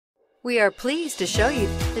We are pleased to show you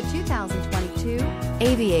the 2022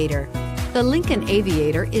 Aviator. The Lincoln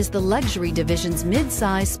Aviator is the luxury division's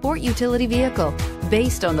mid-size sport utility vehicle.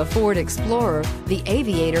 Based on the Ford Explorer, the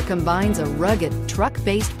Aviator combines a rugged,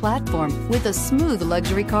 truck-based platform with a smooth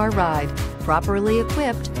luxury car ride. Properly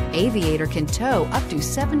equipped, Aviator can tow up to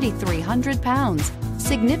 7,300 pounds,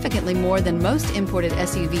 significantly more than most imported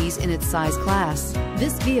SUVs in its size class.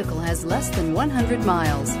 This vehicle has less than 100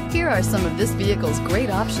 miles. Here are some of this vehicle's great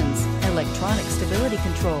options: electronic stability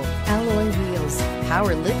control, alloy wheels,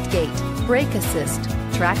 power lift gate, brake assist,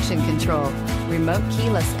 traction control, remote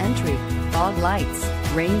keyless entry, fog lights,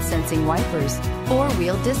 rain sensing wipers,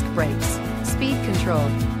 four-wheel disc brakes, speed control.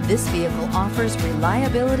 This vehicle offers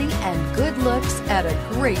reliability and good looks at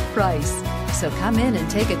a great price. So come in and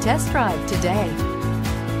take a test drive today.